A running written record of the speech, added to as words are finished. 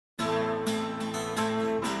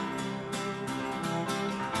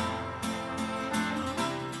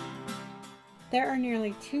There are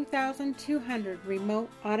nearly 2,200 remote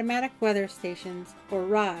automatic weather stations, or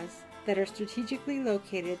RAWS, that are strategically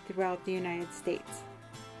located throughout the United States.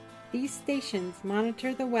 These stations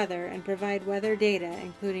monitor the weather and provide weather data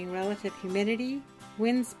including relative humidity,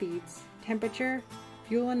 wind speeds, temperature,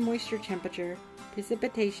 fuel and moisture temperature,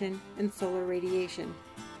 precipitation, and solar radiation.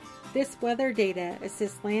 This weather data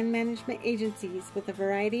assists land management agencies with a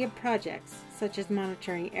variety of projects, such as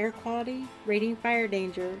monitoring air quality, rating fire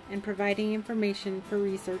danger, and providing information for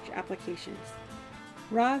research applications.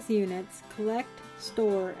 RAWS units collect,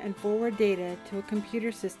 store, and forward data to a computer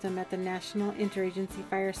system at the National Interagency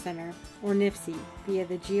Fire Center, or NIFC, via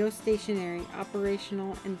the Geostationary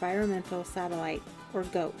Operational Environmental Satellite, or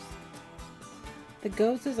GOES. The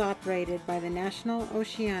GOES is operated by the National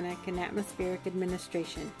Oceanic and Atmospheric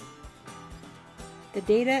Administration. The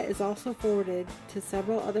data is also forwarded to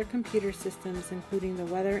several other computer systems, including the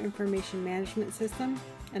Weather Information Management System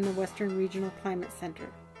and the Western Regional Climate Center.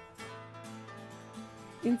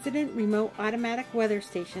 Incident Remote Automatic Weather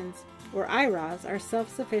Stations, or IRAWs, are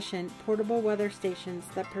self-sufficient portable weather stations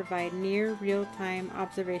that provide near real-time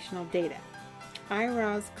observational data.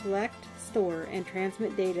 IRAWs collect, store, and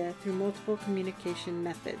transmit data through multiple communication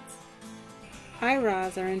methods.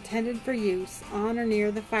 IRAWs are intended for use on or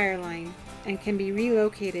near the fire line and can be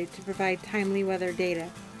relocated to provide timely weather data.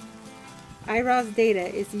 IRAWs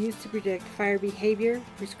data is used to predict fire behavior,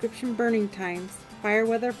 prescription burning times, fire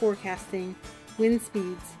weather forecasting, wind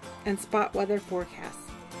speeds, and spot weather forecasts.